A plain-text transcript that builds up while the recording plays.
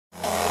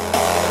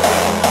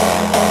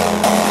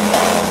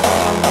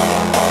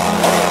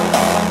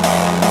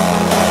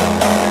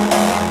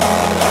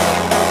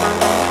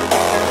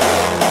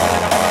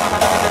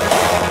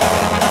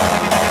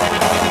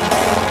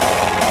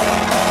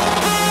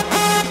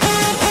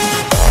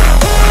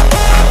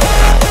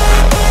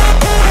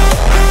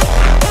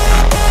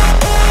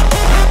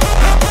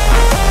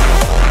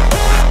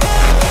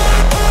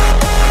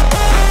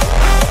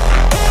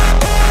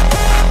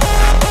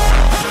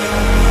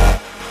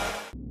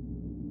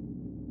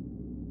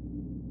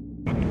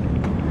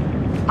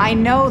I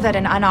know that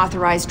an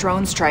unauthorized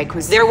drone strike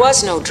was... There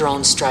was no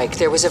drone strike.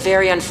 There was a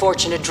very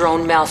unfortunate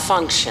drone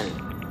malfunction.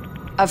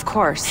 Of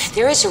course.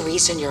 There is a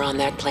reason you're on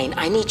that plane.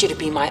 I need you to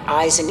be my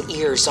eyes and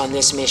ears on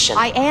this mission.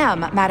 I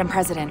am, Madam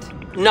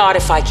President. Not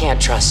if I can't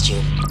trust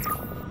you.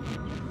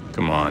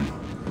 Come on.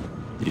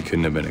 You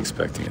couldn't have been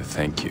expecting a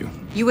thank you.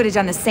 You would have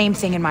done the same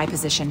thing in my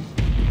position.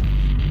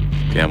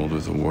 Gambled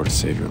with a war to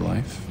save your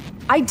life?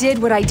 I did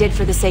what I did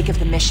for the sake of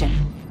the mission.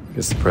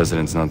 Guess the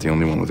President's not the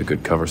only one with a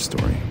good cover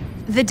story.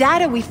 The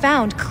data we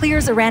found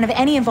clears Iran of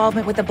any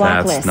involvement with the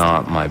Blacklist. That's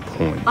not my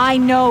point. I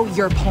know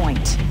your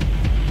point.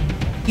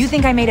 You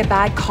think I made a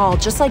bad call,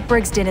 just like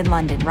Briggs did in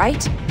London,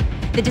 right?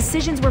 The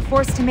decisions we're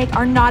forced to make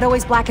are not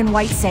always black and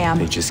white, Sam.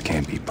 They just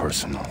can't be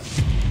personal.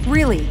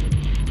 Really?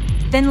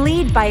 Then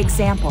lead by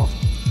example.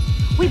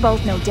 We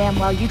both know damn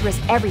well you'd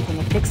risk everything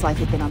if Vic's life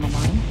had been on the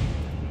line.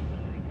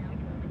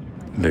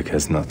 Vic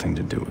has nothing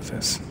to do with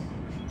this.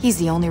 He's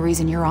the only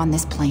reason you're on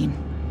this plane.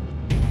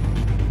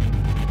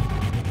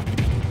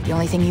 The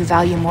only thing you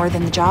value more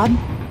than the job?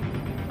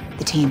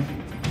 The team.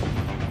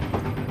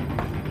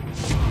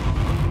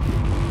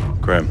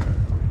 Graham.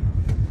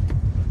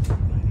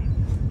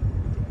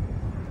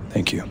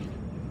 Thank you.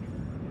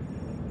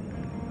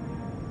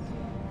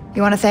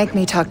 You want to thank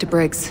me, talk to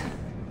Briggs.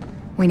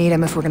 We need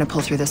him if we're gonna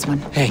pull through this one.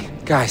 Hey,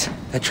 guys,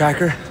 that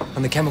tracker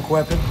on the chemical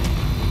weapon,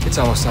 it's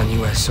almost on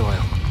US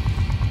soil.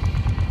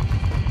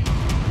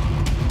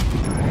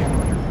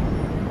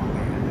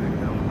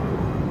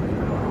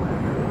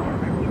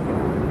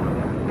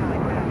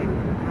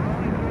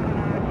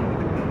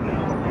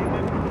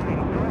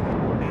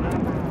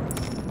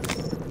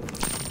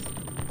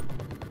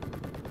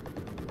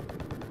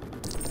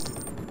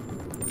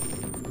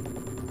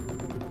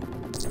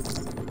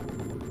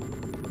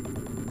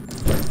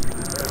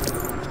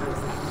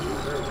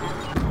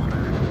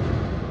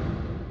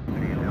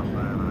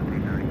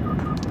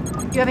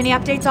 You have any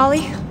updates,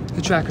 Ollie?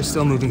 The tracker's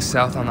still moving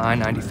south on the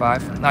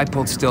I-95. I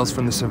pulled stills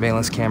from the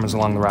surveillance cameras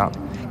along the route.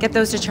 Get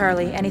those to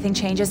Charlie. Anything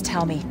changes,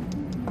 tell me.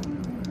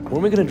 When are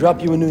we gonna drop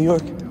you in New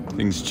York?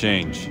 Things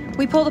change.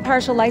 We pull the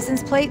partial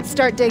license plate,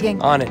 start digging.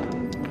 On it.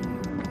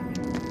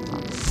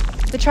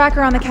 The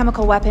tracker on the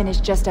chemical weapon is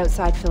just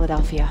outside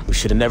Philadelphia. We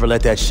should have never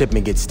let that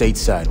shipment get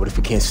stateside. What if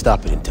we can't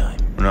stop it in time?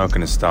 We're not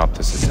gonna stop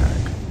this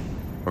attack.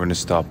 We're gonna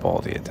stop all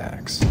the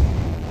attacks.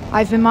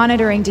 I've been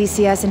monitoring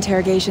DCS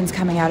interrogations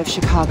coming out of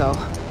Chicago.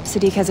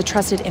 Sadiq has a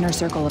trusted inner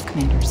circle of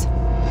commanders.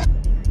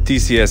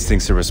 DCS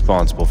thinks they're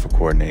responsible for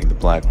coordinating the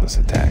Blacklist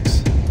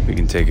attacks. We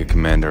can take a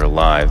commander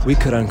alive. We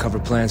could uncover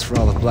plans for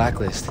all of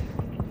Blacklist.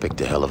 Picked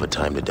a hell of a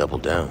time to double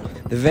down.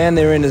 The van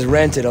they're in is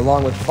rented,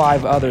 along with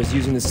 5 others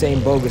using the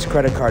same bogus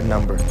credit card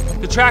number.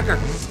 The tracker!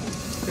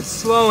 It's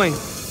slowing.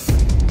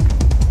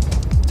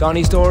 It's on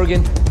East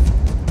Oregon.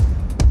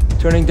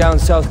 Turning down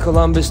South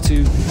Columbus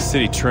to...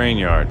 City train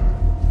yard.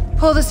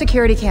 Pull the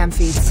security cam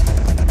feeds.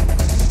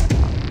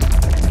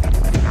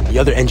 The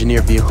other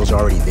engineer vehicle's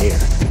already there.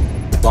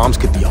 Bombs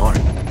could be armed.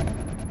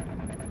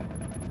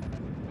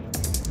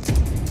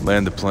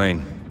 Land the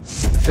plane.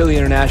 Philly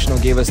International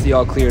gave us the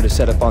all-clear to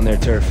set up on their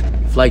turf.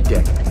 Flight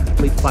deck.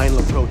 Complete final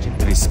approach.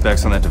 Any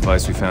specs on that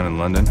device we found in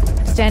London?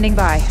 Standing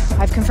by.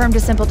 I've confirmed a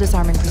simple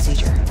disarming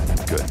procedure.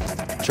 Good.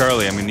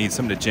 Charlie, I'm gonna need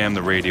something to jam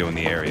the radio in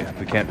the area.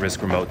 We can't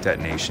risk remote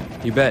detonation.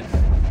 You bet.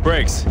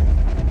 Briggs,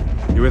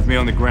 you're with me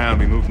on the ground.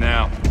 We move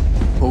now.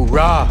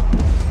 Hoorah!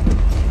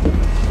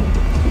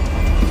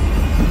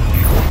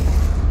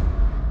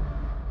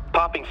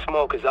 Popping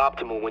smoke is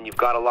optimal when you've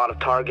got a lot of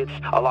targets,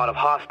 a lot of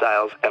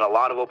hostiles, and a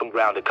lot of open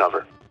ground to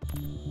cover.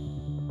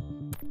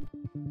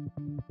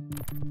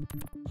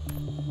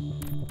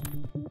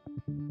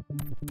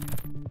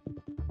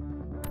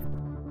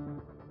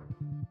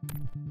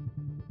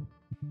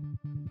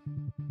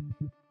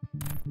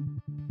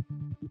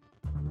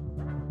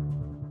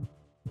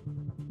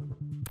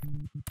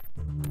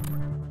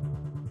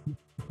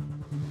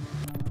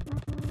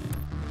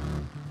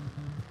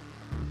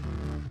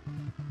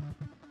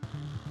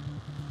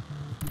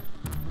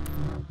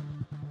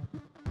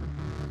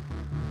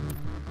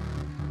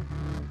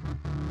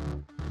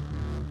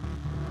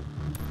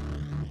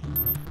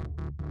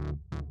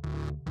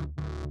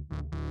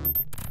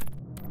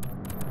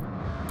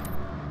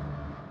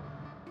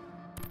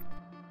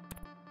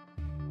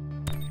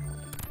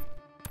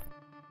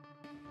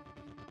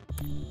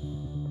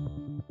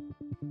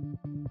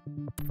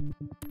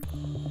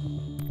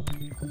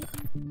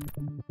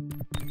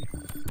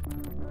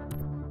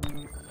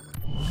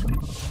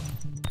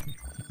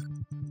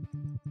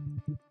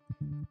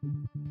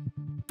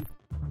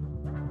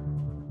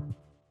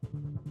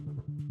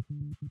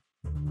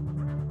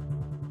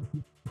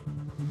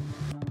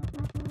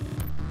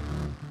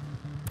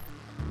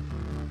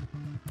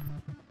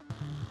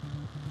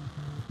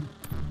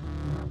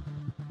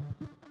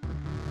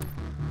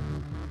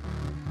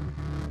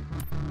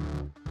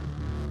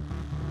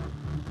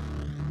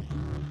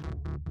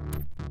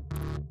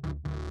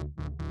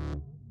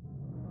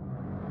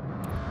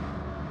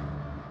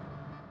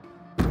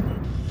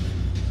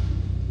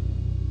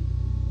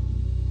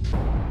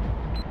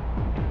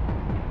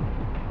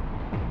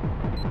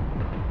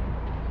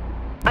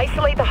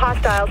 Isolate the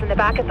hostiles in the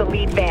back of the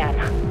lead van.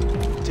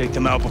 Take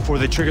them out before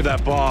they trigger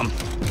that bomb.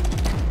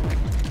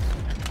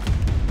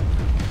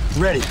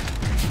 Ready.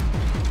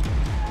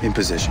 In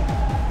position.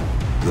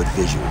 Good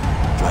visual.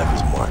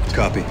 Driver's marked.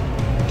 Copy.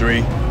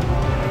 3, 2,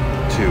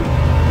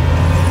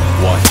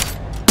 1.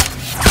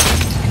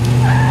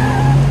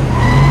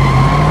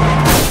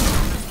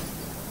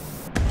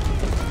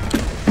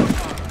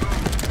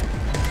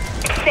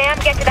 Sam,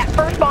 get to that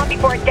first bomb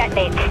before it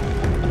detonates.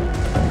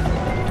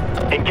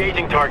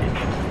 Engaging targets.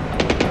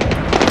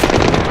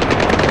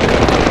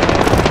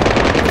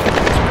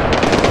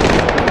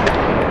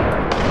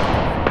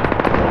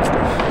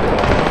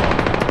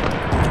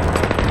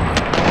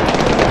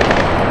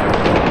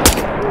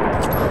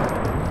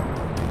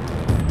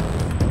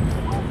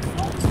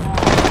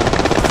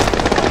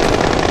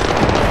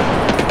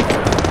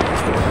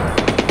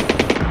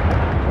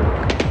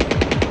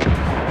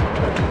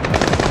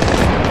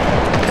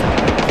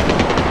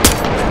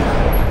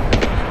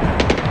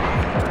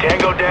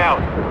 Tango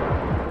down.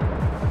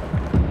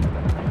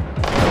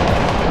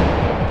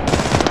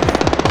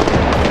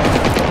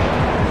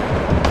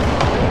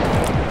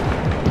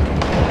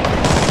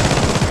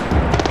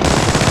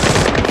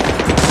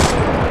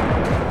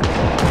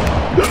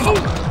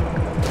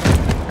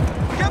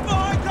 Get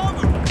behind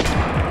cover!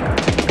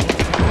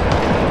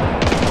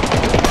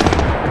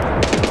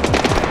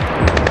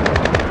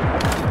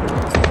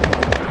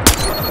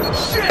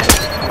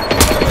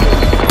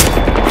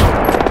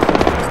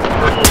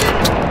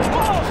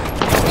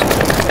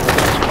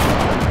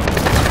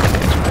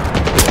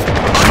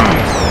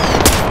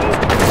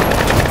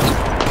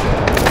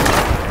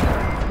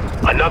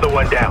 Another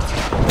one down.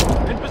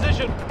 In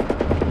position.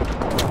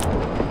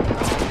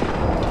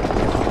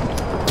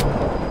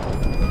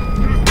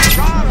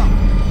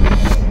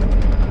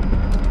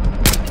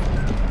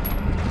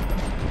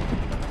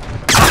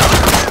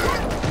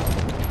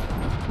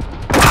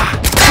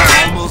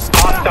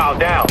 Hostile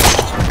down.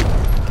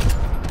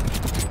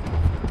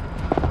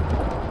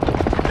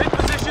 In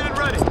position and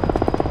ready.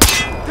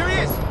 There he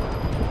is.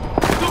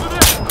 He's over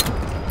there.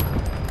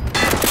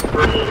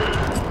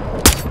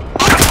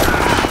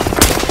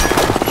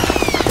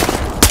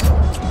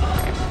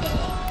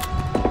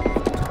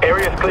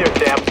 Area's clear,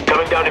 Sam.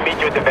 Coming down to meet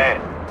you at the van.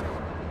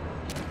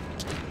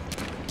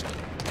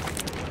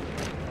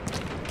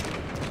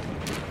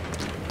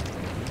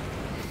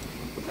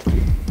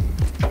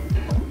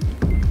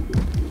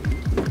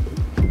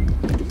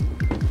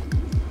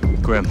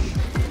 Grim,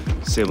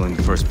 disabling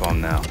the first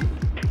bomb now.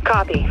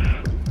 Copy.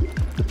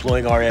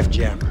 Deploying RF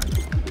jammer.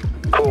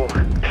 Cool.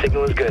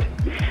 Signal is good.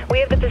 We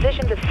have the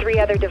positions of 3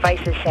 other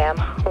devices, Sam.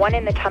 One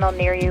in the tunnel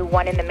near you,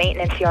 one in the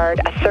maintenance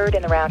yard, a third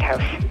in the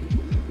roundhouse.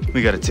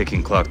 We got a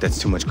ticking clock. That's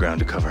too much ground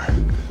to cover.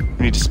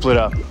 We need to split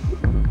up.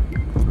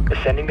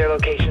 We're sending their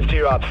locations to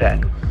your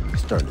OPSAT.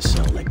 Starting to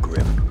sound like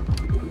Grim.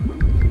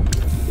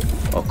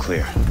 All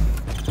clear.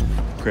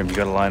 Grim, you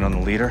got a line on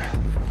the leader?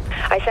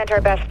 I sent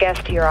our best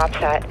guess to your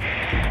OPSAT.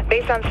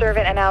 Based on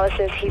servant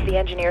analysis, he's the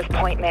engineer's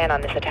point man on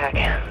this attack.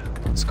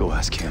 Let's go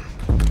ask him.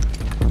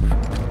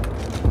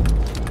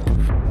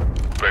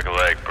 Break a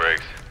leg,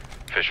 Briggs.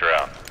 Fisher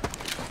out.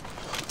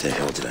 What the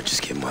hell did I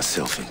just get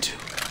myself into?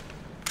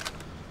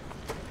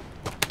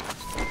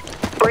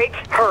 Briggs,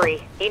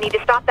 hurry. You need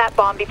to stop that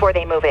bomb before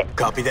they move it.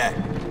 Copy that.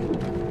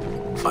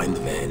 Find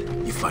the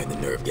van, you find the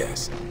nerve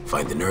gas.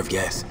 Find the nerve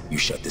gas, you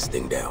shut this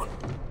thing down.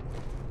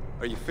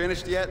 Are you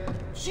finished yet?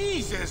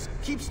 Jesus!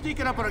 Keep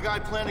sneaking up on a guy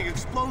planting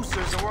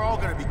explosives and we're all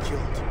gonna be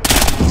killed.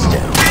 It's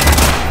down.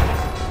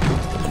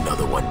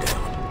 Another one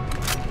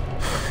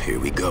down. Here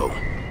we go.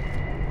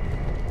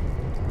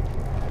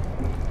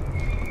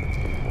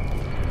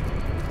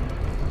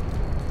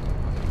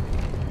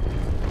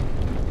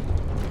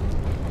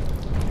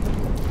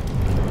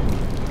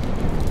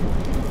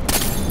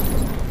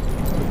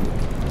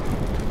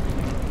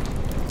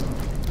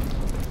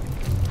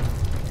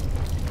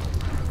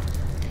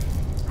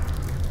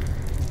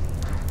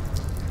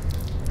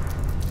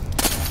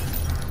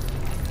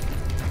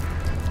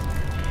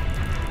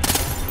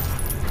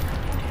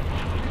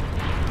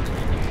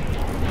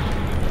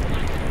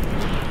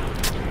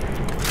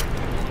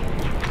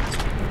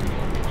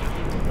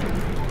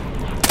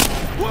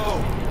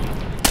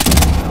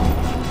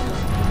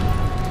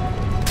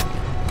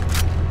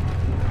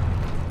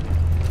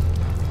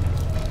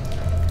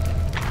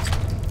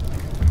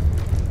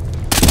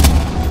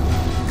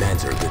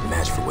 Vans are a good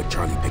match for what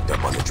Charlie picked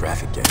up on the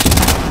traffic jam.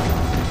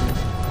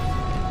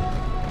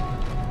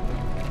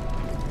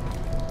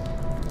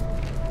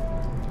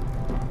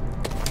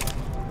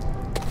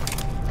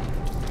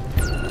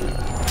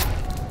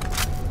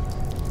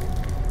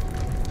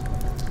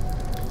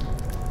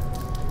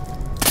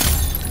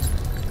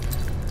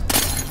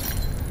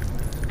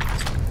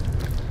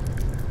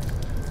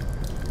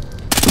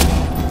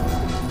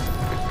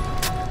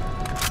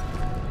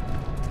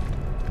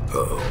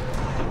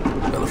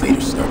 Uh-oh.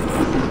 Elevator's starting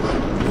up.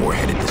 More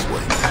headed this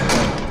way.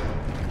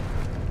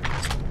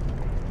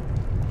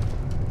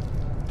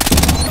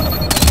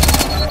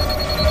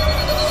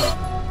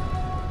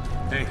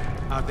 Hey,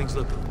 how are things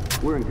looking?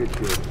 We're in good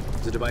shape.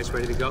 Is the device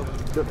ready to go?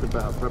 Just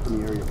about. Prepping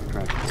the area for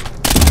transport.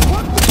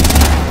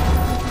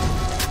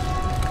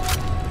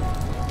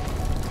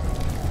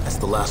 That's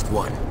the last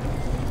one.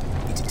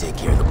 Need to take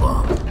care of the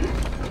bomb.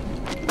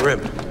 Grim.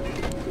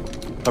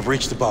 I've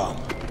reached the bomb.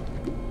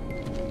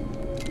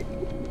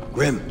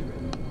 Grim.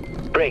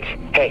 Briggs,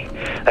 hey,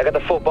 I got the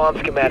full bomb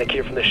schematic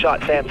here from the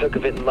shot Sam took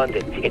of it in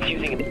London. It's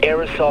using an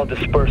aerosol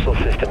dispersal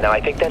system. Now,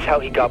 I think that's how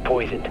he got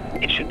poisoned.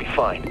 It should be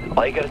fine.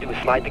 All you gotta do is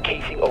slide the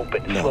casing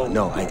open.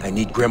 No, I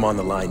need Grim on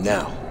the line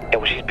now. And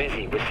well, she's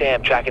busy with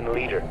Sam tracking the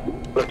leader.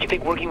 Look, you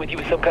think working with you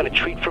is some kind of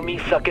treat for me?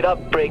 Suck it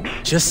up, Briggs.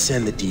 Just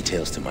send the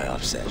details to my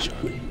offset,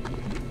 Charlie.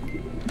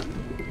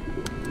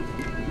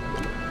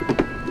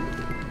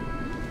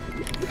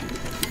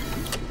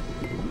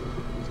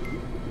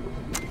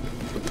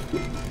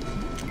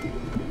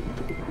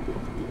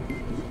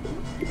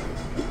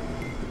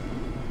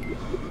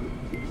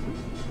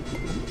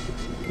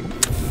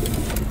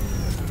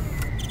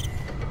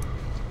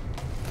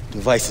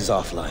 Device is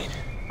offline.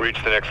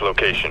 Reach the next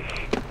location.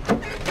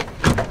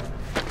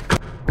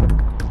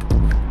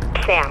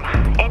 Sam,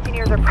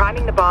 engineers are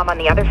priming the bomb on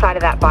the other side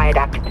of that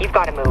viaduct. You've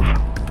got to move.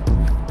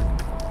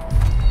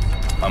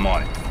 I'm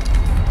on it.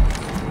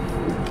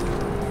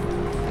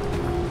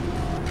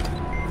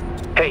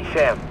 Hey,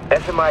 Sam.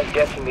 SMI is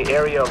guessing the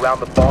area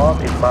around the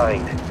bomb is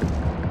mined.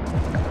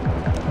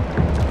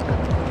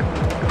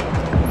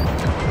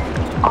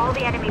 All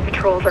the enemy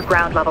patrols are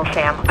ground level,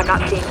 Sam. I'm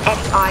not seeing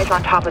any eyes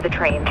on top of the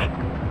trains.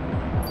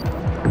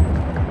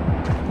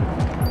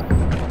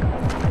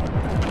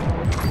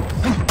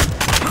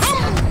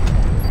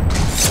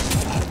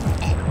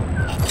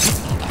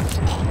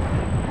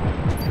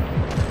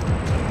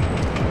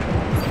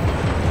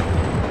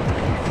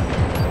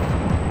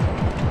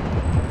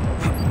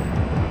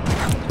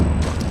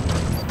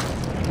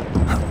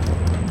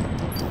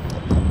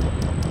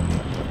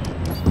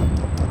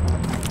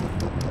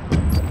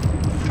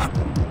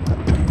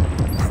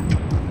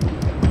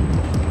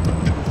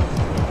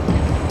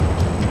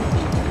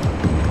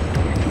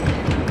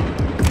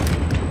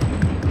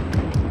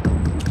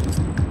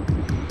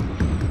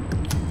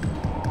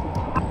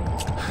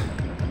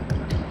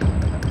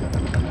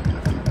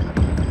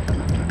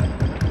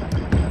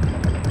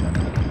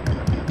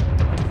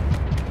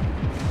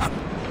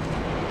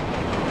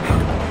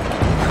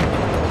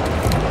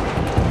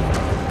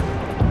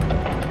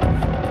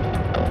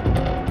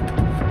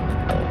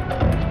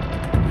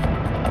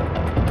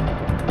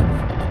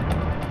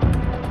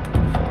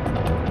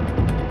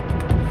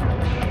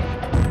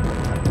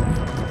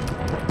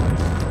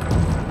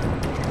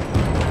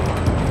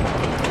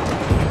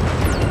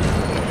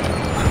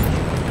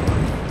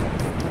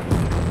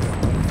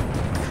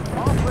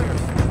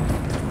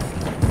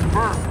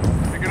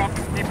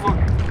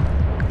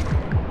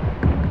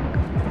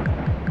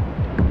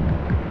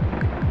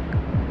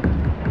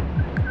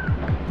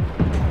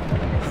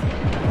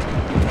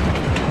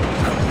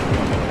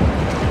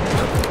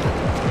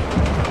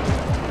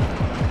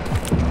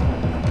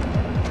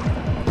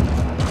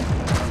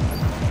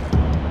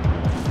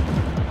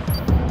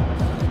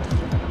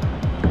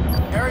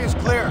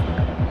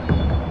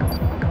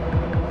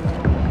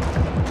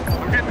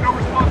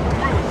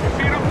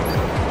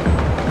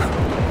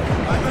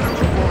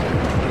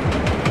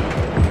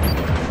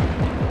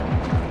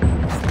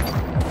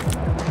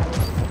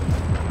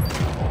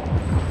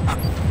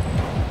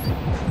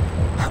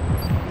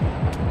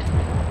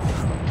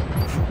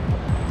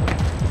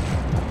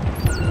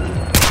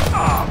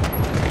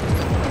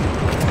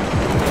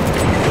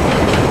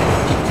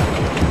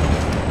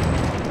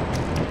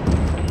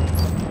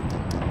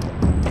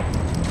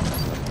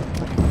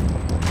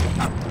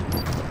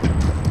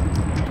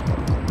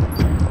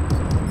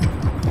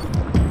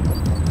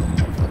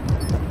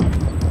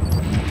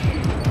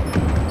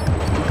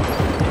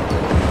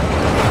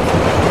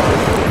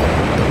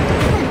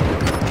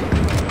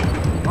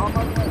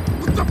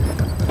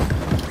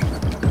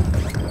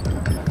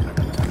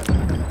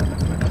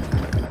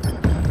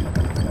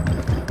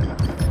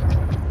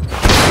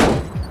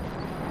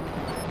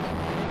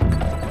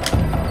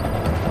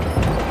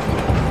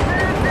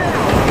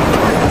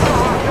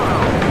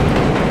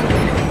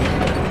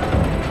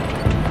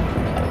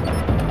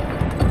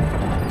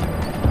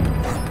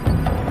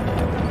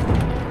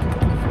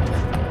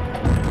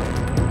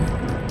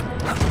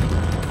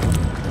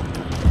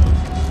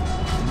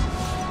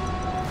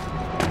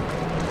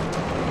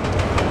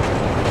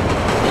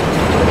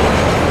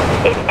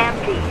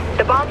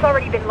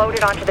 Been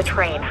loaded onto the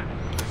train.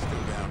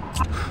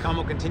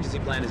 Combo contingency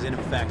plan is in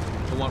effect.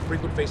 I want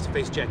frequent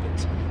face-to-face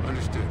check-ins.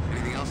 Understood.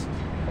 Anything else?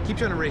 Keep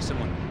trying to raise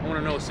someone. I want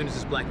to know as soon as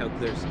this blackout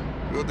clears.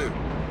 Will do.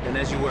 And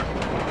as you were.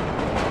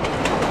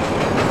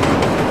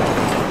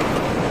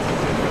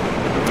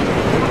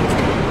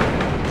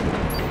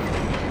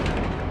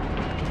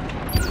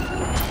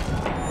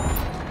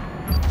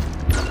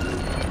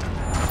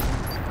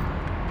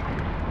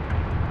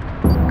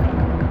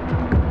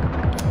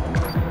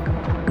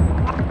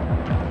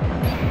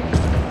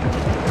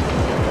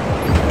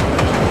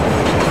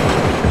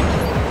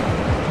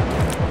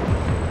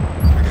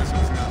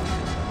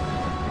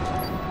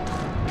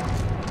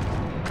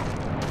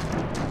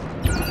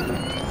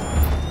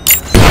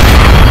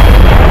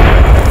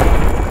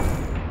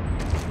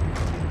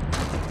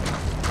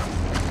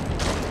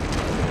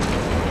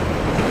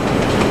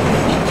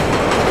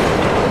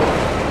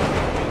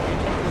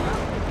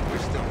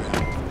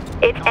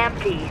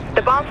 D.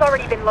 The bomb's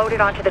already been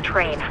loaded onto the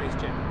train.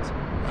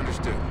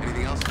 Understood.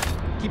 Anything else?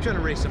 Keep trying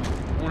to raise someone.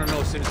 I want to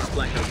know as soon as this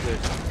blackout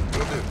clears.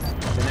 Will do.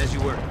 Then as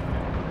you were.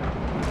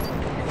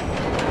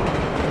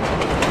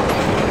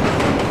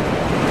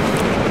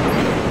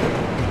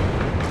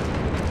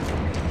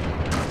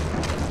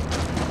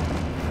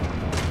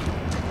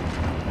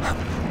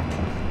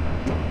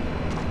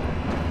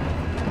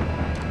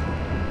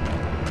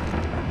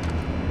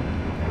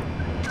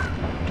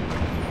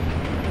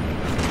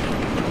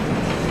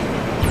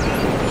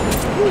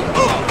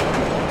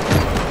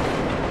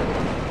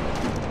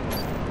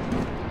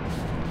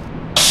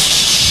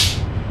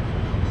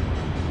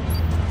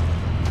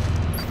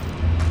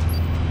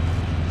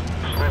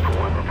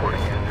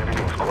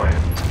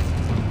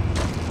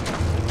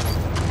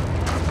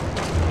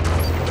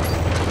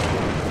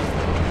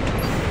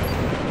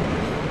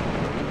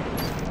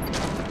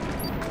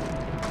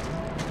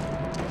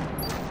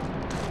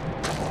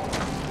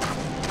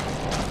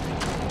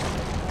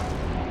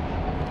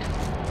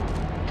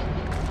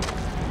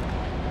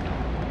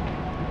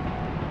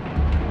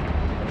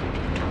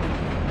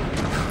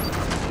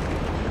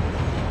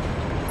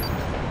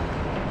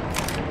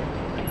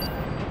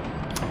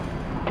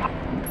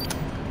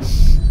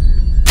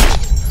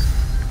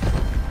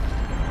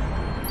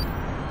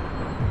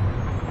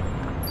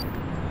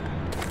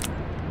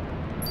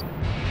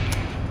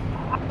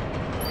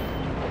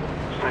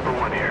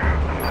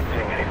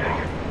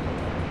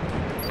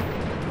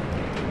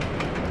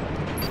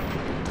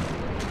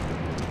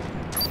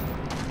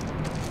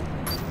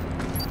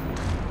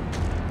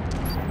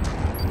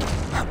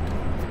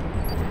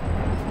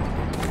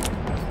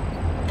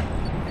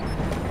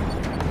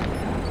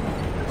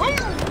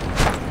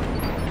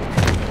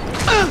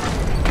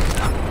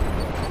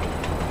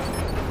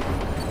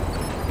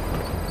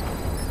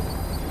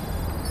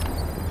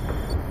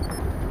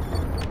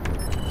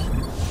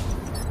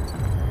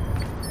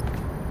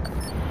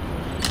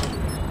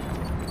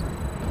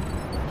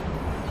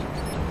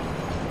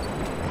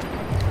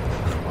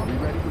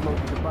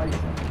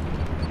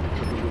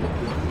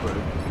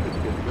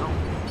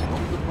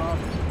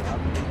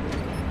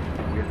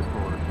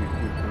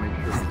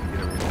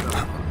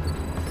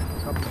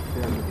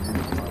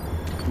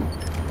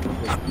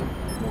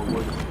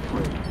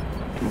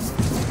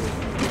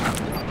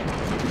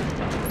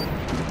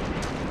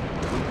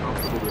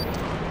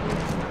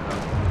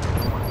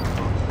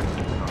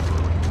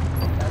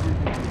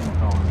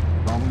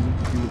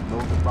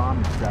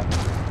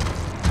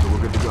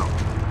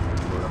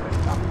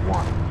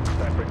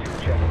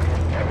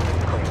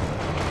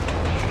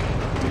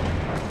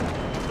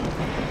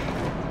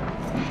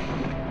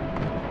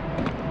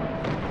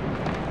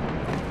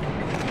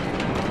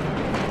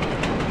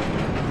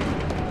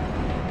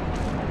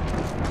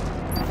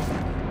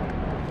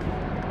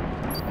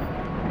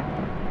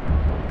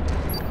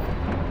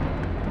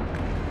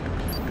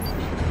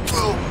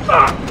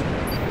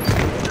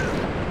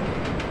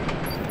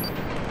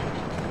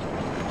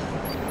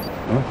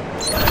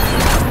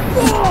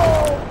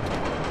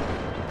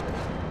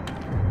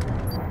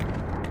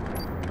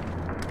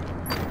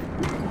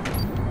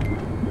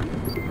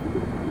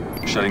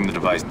 Shutting the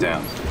device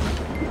down.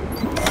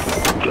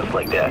 Just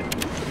like that.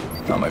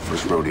 Not my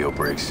first rodeo,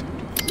 Briggs.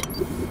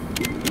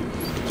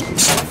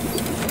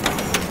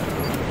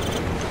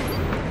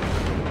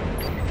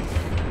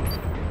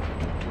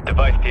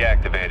 Device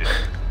deactivated.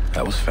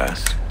 That was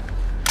fast.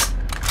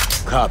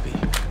 Copy.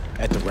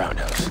 At the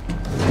roundhouse.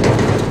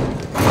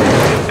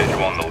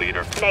 Visual on the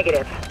leader.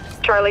 Negative.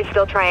 Charlie's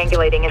still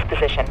triangulating his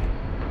position.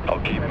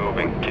 I'll keep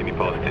moving. Keep me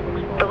posted.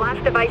 The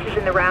last device is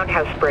in the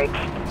roundhouse, Briggs.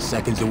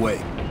 Seconds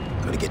away.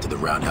 Gotta get to the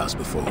roundhouse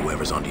before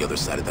whoever's on the other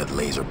side of that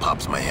laser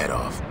pops my head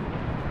off.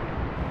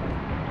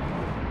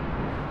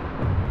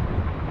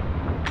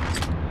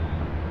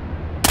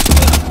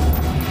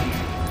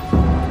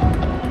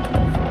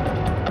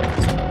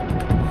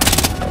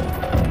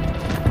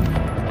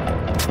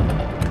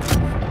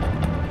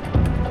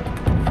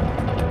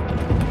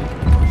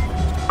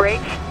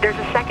 Briggs, there's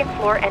a second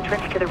floor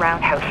entrance to the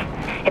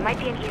roundhouse. It might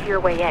be an easier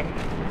way in.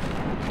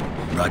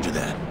 Roger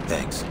that.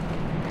 Thanks.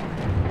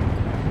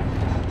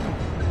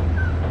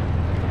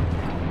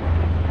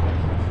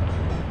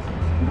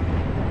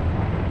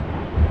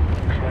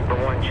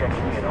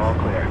 Checking in, all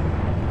clear.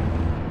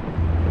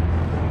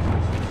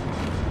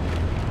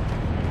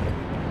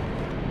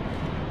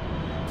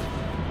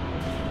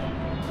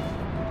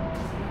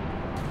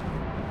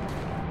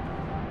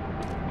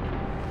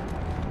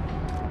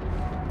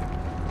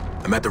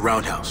 I'm at the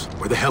roundhouse.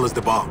 Where the hell is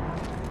the bomb?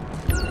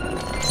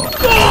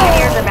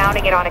 Engineers are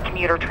mounting it on a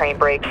commuter train,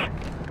 Briggs.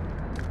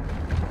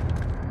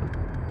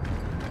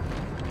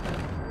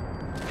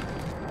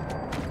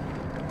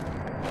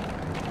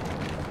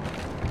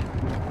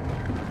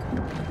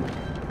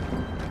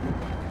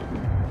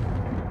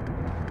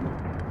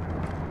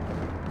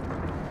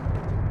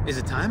 Is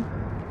it time?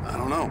 I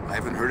don't know. I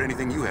haven't heard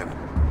anything you haven't.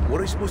 What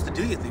are we supposed to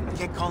do, you think? We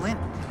can't call in.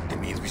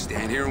 It means we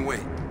stand here and wait.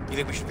 You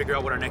think we should figure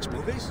out what our next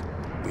move is?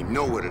 We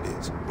know what it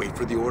is. Wait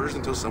for the orders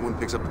until someone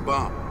picks up the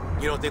bomb.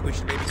 You don't think we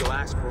should maybe go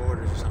ask for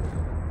orders or something?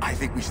 I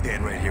think we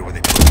stand right here with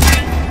it.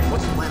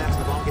 What's the plan after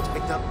the bomb gets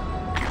picked up?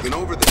 You've been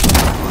over this.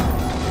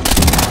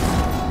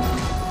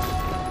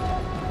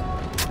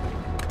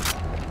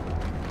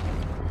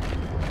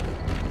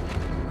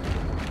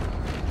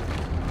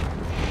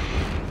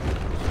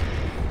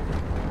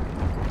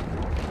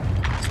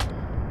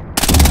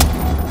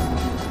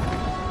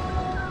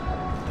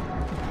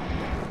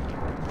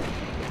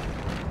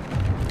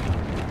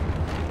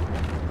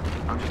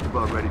 I'm just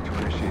about ready to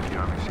initiate the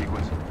arming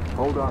sequence.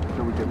 Hold off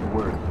until we get the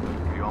word.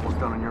 Are you almost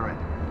done on your end?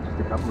 Just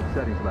a couple of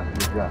settings left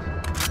to adjust.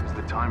 Is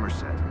the timer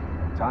set?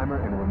 Timer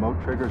and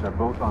remote triggers are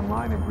both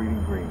online and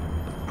reading green.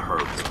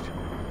 Perfect.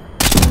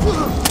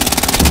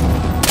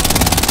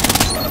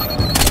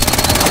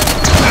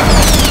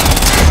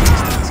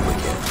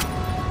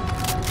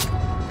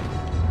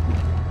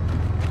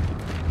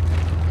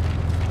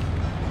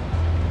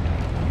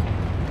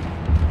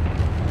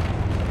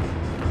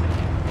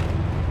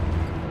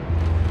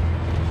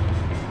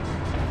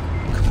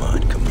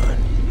 Come on.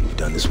 You've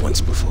done this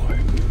once before.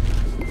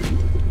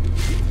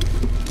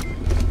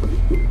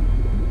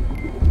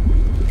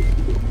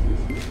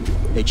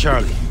 Hey,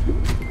 Charlie.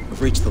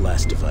 I've reached the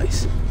last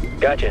device.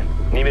 Gotcha.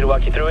 Need me to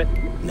walk you through it?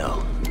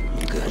 No,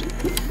 I'm good.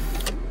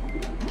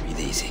 Breathe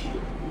easy.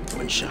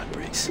 One shot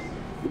breaks.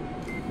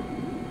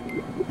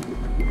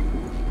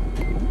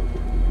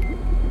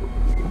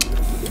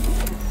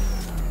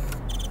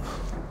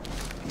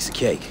 Piece of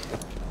cake.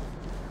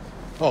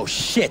 Oh,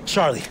 shit,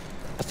 Charlie.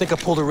 I think I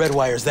pulled a red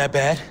wire. Is that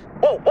bad?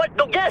 Whoa, what?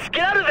 No gas!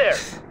 Get out of there!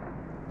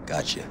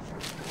 Gotcha.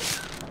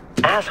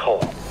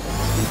 Asshole.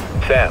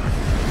 Sam,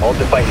 all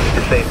devices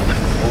disabled.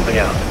 Moving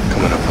out.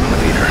 Coming up on the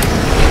leader.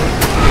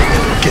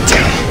 Get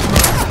down.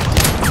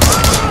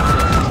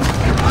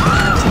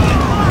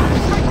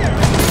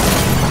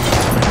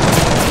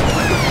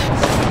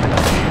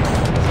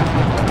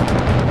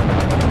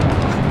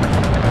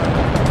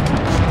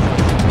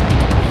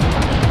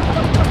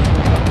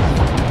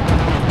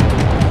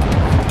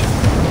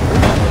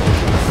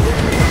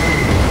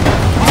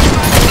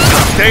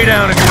 Stay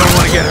down if you don't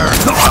want to get hurt.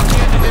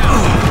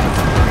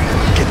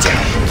 Get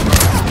down.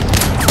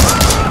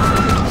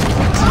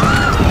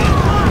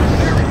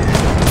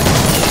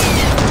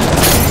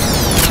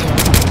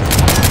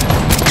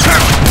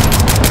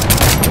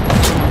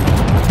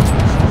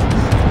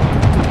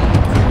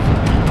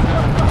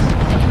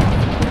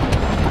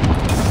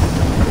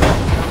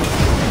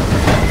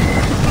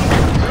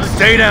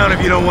 Stay down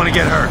if you don't want to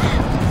get hurt.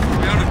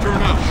 Down to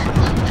turn up.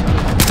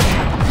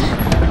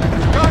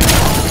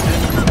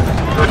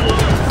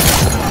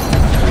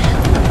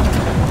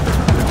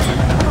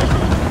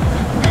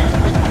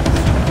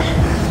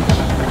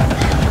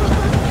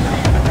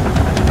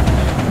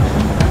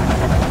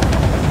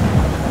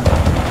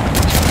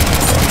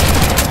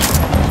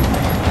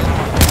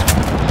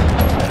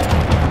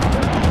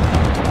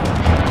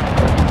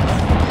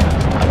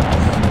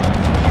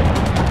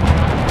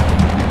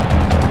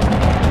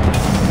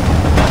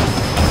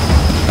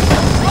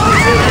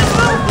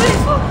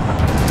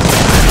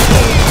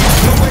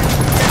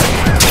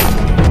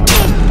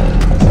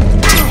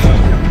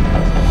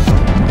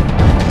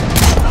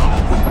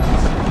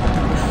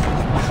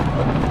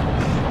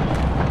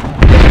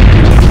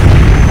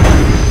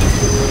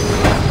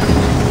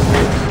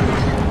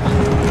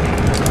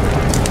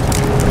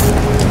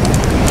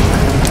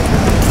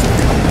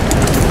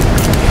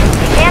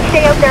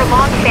 Stay out there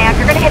long, Sam.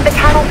 You're gonna hit the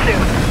tunnel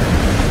soon.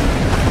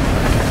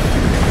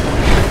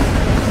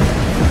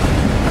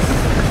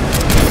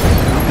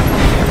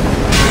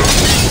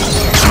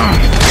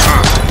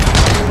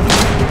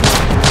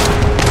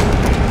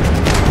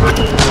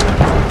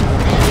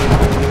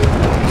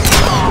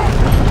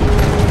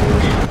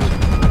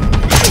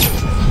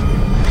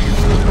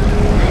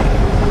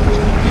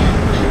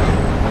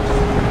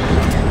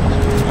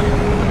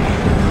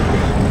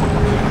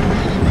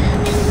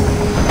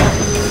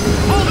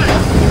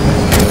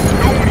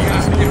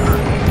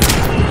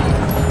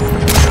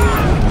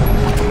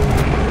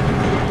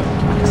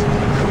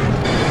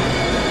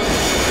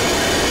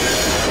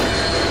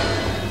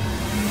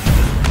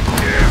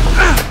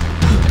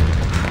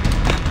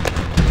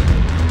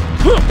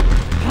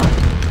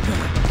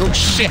 Oh,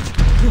 shit!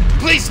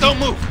 Please don't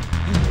move!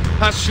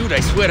 I'll shoot, I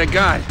swear to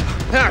God.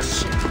 Ah,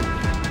 shit.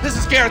 This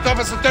is Gareth,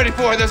 Officer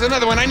 34. There's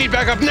another one. I need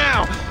backup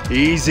now!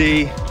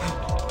 Easy.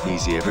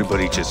 Easy,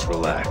 everybody just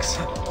relax.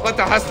 Let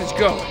the hostage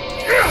go.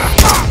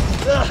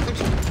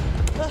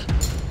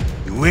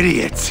 You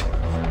idiot!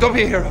 Don't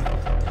be a hero.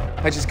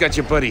 I just got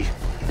your buddy.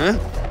 Huh?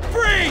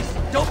 Freeze!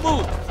 Don't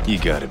move! You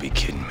gotta be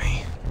kidding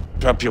me.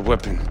 Drop your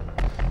weapon.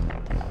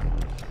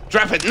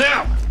 Drop it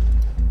now!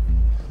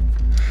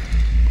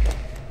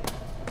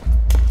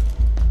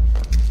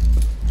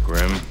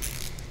 Grim.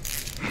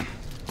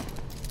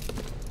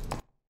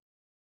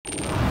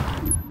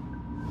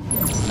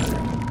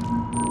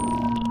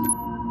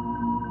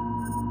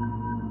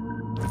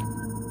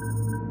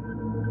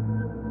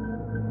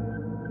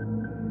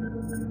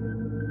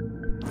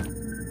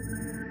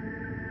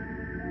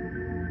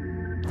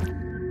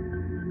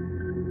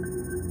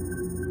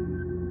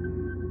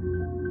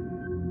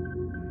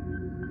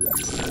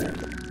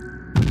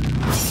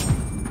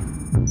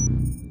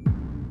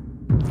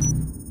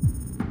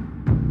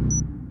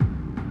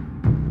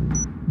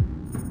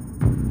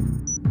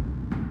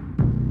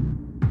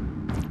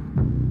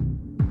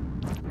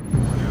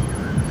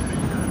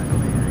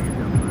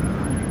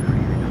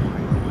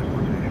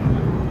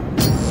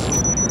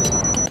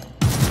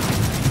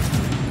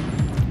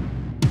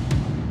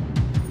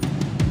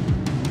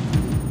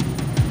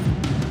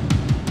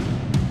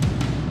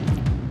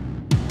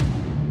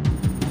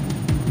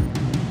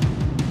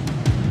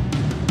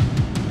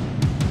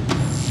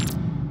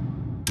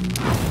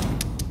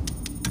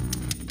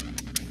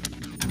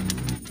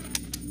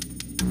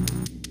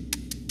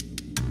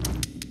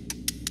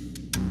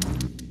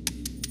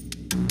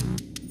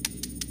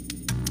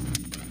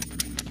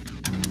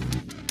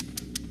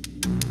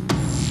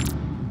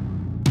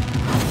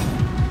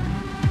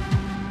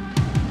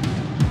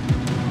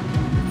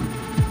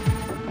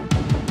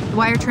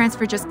 Wire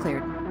transfer just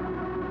cleared.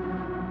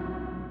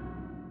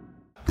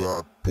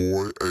 That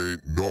boy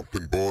ain't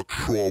nothing but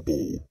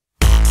trouble.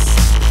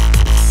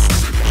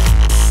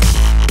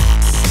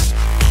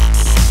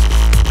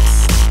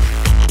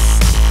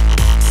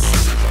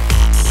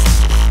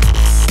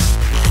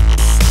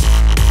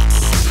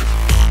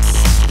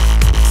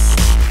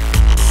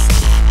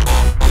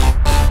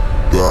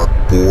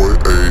 That boy